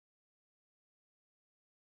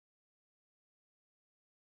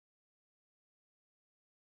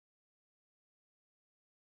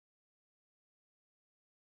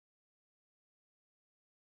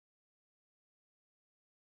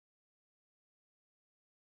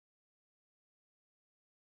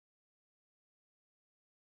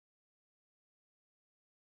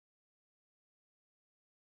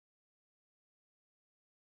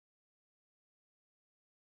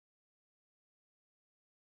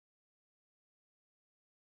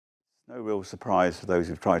No real surprise for those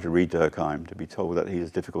who've tried to read Durkheim to be told that he's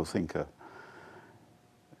a difficult thinker.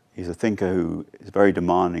 He's a thinker who is very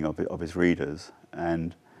demanding of his readers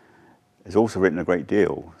and has also written a great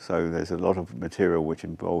deal. So there's a lot of material which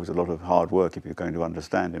involves a lot of hard work if you're going to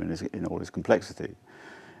understand him in all his complexity.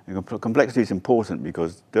 And complexity is important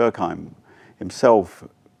because Durkheim himself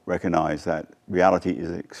recognized that reality is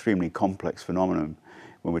an extremely complex phenomenon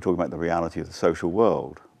when we're talking about the reality of the social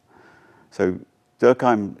world. So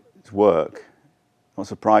Durkheim's work, not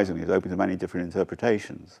surprisingly, is open to many different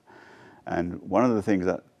interpretations. And one of the things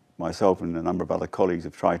that myself and a number of other colleagues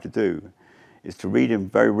have tried to do is to read him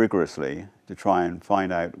very rigorously to try and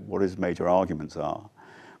find out what his major arguments are,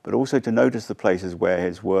 but also to notice the places where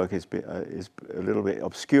his work is a little bit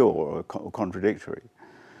obscure or contradictory.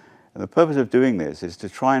 And the purpose of doing this is to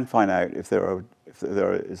try and find out if there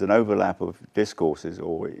is an overlap of discourses,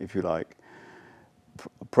 or if you like,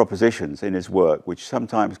 propositions in his work which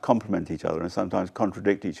sometimes complement each other and sometimes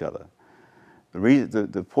contradict each other.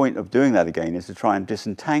 The point of doing that again is to try and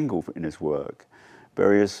disentangle in his work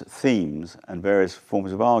various themes and various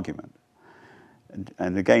forms of argument.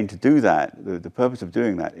 And again, to do that, the purpose of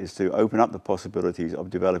doing that is to open up the possibilities of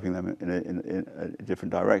developing them in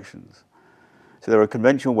different directions. So there are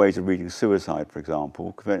conventional ways of reading suicide, for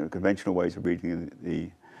example, conventional ways of reading the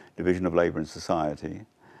division of labour and society,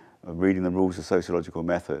 of reading the rules of sociological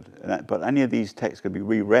method. But any of these texts can be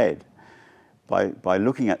reread by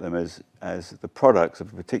looking at them as the products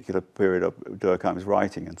of a particular period of Durkheim's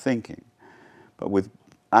writing and thinking, but with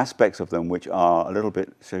aspects of them which are a little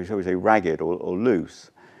bit, shall we say, ragged or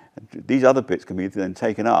loose. And these other bits can be then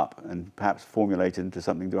taken up and perhaps formulated into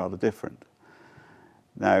something rather different.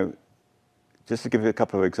 Now, just to give you a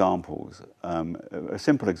couple of examples, a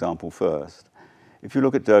simple example first. If you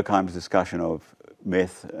look at Durkheim's discussion of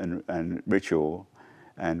myth and ritual,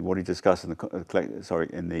 and what he discussed in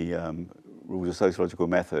the rules of sociological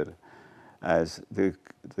method as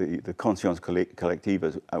the conscience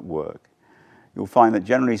collective at work, you'll find that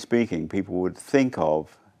generally speaking, people would think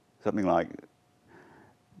of something like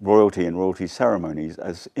royalty and royalty ceremonies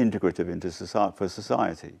as integrative for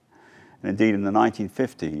society. And indeed, in the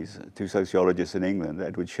 1950s, two sociologists in England,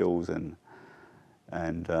 Edward Shills and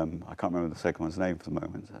I can't remember the second one's name for the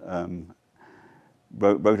moment,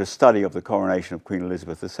 wrote a study of the coronation of Queen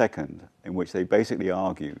Elizabeth II, in which they basically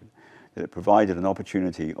argued that it provided an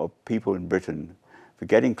opportunity of people in Britain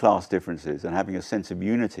forgetting class differences and having a sense of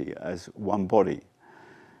unity as one body.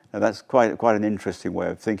 Now that's quite an interesting way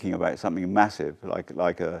of thinking about something massive,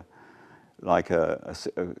 like a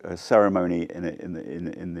ceremony in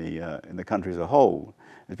the country as a whole,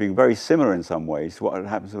 as being very similar in some ways to what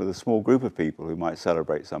happens with a small group of people who might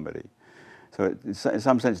celebrate somebody. So in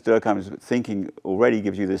some sense, Durkheim's thinking already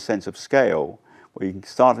gives you this sense of scale, where you can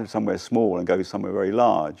start somewhere small and go somewhere very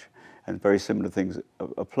large, and very similar things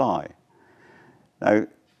apply. Now,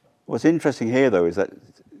 what's interesting here, though, is that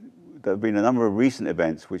there have been a number of recent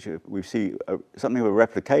events which we see something of a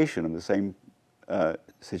replication of the same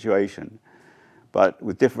situation, but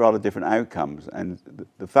with rather different outcomes. And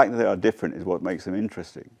the fact that they are different is what makes them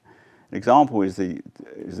interesting. An example is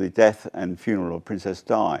the death and funeral of Princess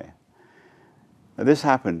Di. Now, this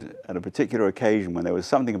happened at a particular occasion when there was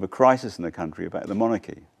something of a crisis in the country about the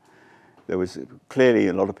monarchy. There was clearly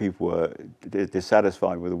a lot of people were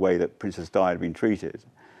dissatisfied with the way that Princess Di had been treated.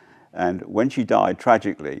 And when she died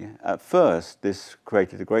tragically, at first this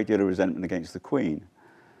created a great deal of resentment against the Queen,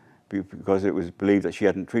 because it was believed that she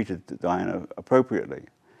hadn't treated Diana appropriately.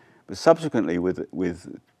 But subsequently,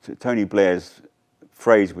 with Tony Blair's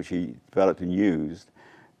phrase which he developed and used,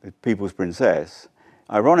 the People's Princess,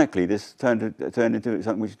 ironically, this turned into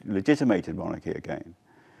something which legitimated monarchy again.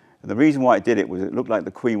 And the reason why it did it was it looked like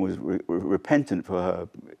the Queen was repentant for her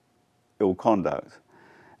ill conduct,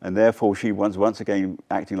 and therefore she was once again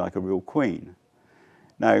acting like a real queen.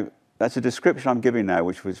 Now, that's a description I'm giving now,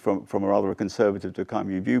 which was from a rather conservative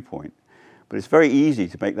Durkheimian viewpoint. But it's very easy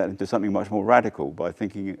to make that into something much more radical by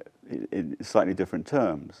thinking in slightly different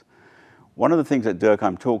terms. One of the things that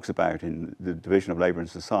Durkheim talks about in the division of labour and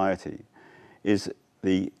society is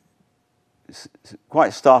the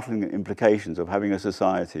quite startling implications of having a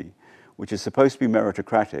society which is supposed to be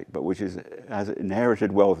meritocratic, but which has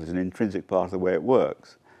inherited wealth as an intrinsic part of the way it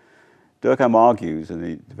works. Durkheim argues in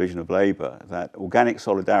the division of labour that organic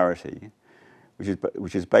solidarity,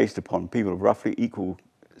 which is based upon people of roughly equal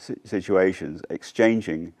situations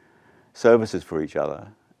exchanging services for each other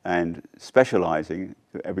and specialising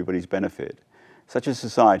to everybody's benefit, such a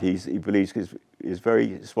society, he believes, is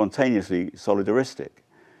very spontaneously solidaristic,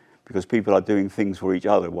 because people are doing things for each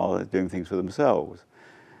other while they're doing things for themselves.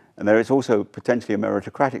 And there is also potentially a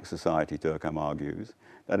meritocratic society, Durkheim argues.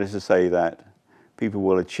 That is to say that people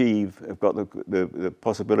will achieve, have got the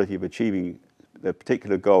possibility of achieving their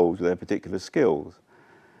particular goals with their particular skills.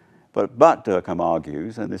 But Durkheim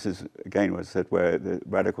argues, and this is again what I said where the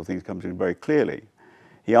radical things comes in very clearly,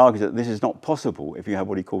 he argues that this is not possible if you have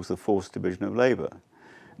what he calls the forced division of labour.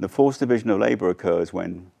 And the forced division of labour occurs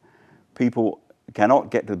when people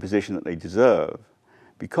cannot get to the position that they deserve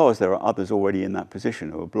because there are others already in that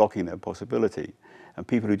position who are blocking their possibility, and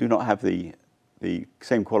people who do not have the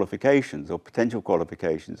same qualifications or potential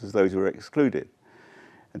qualifications as those who are excluded.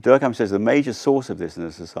 And Durkheim says the major source of this in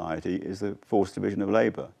a society is the forced division of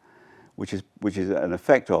labour, which is an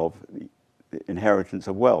effect of the inheritance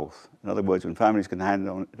of wealth. In other words, when families can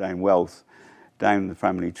hand down wealth down the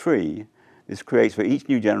family tree, this creates for each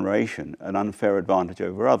new generation an unfair advantage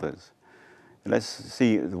over others. And let's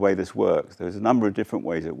see the way this works. There's a number of different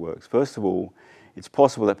ways it works. First of all, it's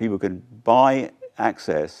possible that people can buy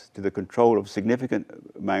access to the control of significant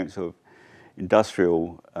amounts of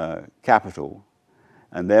industrial capital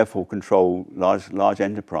and therefore control large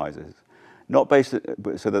enterprises, not based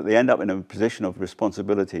so that they end up in a position of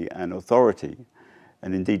responsibility and authority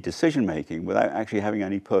and indeed decision-making without actually having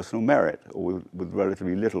any personal merit or with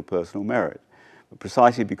relatively little personal merit, but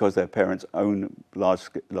precisely because their parents own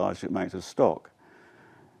large amounts of stock.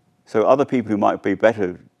 So other people who might be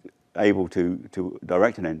better able to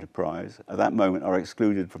direct an enterprise at that moment are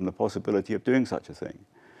excluded from the possibility of doing such a thing.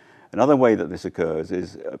 Another way that this occurs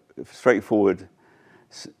is a straightforward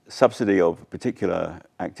subsidy of particular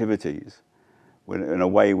activities in a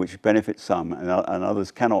way which benefits some and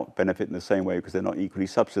others cannot benefit in the same way because they're not equally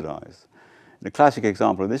subsidized. And a classic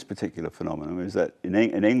example of this particular phenomenon is that in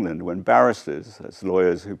England, when barristers, that's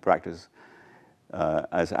lawyers who practice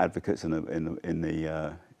as advocates in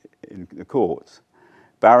the courts,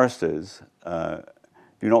 barristers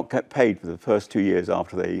do not get paid for the first 2 years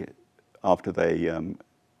after they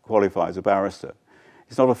qualify as a barrister.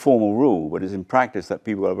 It's not a formal rule, but it's in practice that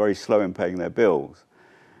people are very slow in paying their bills.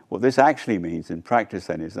 What this actually means in practice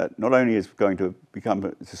then is that not only is going to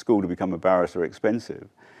school to become a barrister expensive,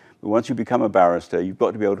 but once you become a barrister, you've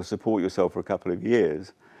got to be able to support yourself for a couple of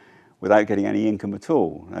years without getting any income at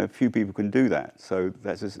all. Now, few people can do that. So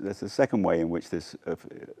that's the second way in which this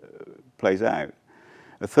plays out.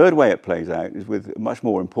 The third way it plays out is with a much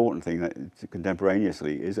more important thing that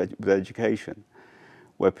contemporaneously is with education,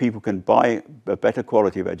 where people can buy a better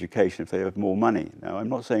quality of education if they have more money. Now, I'm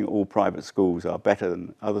not saying all private schools are better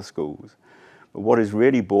than other schools, but what is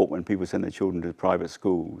really bought when people send their children to private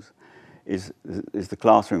schools is the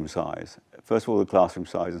classroom size. First of all, the classroom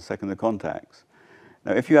size, and second, the contacts.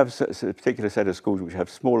 Now, if you have a particular set of schools which have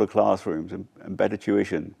smaller classrooms and better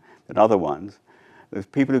tuition than other ones, the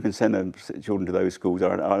people who can send their children to those schools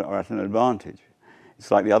are at an advantage.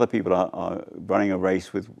 It's like the other people are running a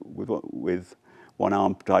race with one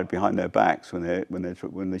arm tied behind their backs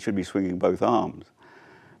when they should be swinging both arms.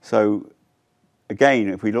 So again,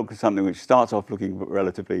 if we look at something which starts off looking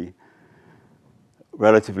relatively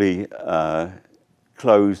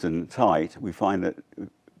closed and tight, we find that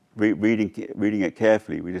reading it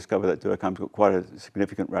carefully, we discover that Durkheim's got quite a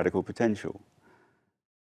significant radical potential.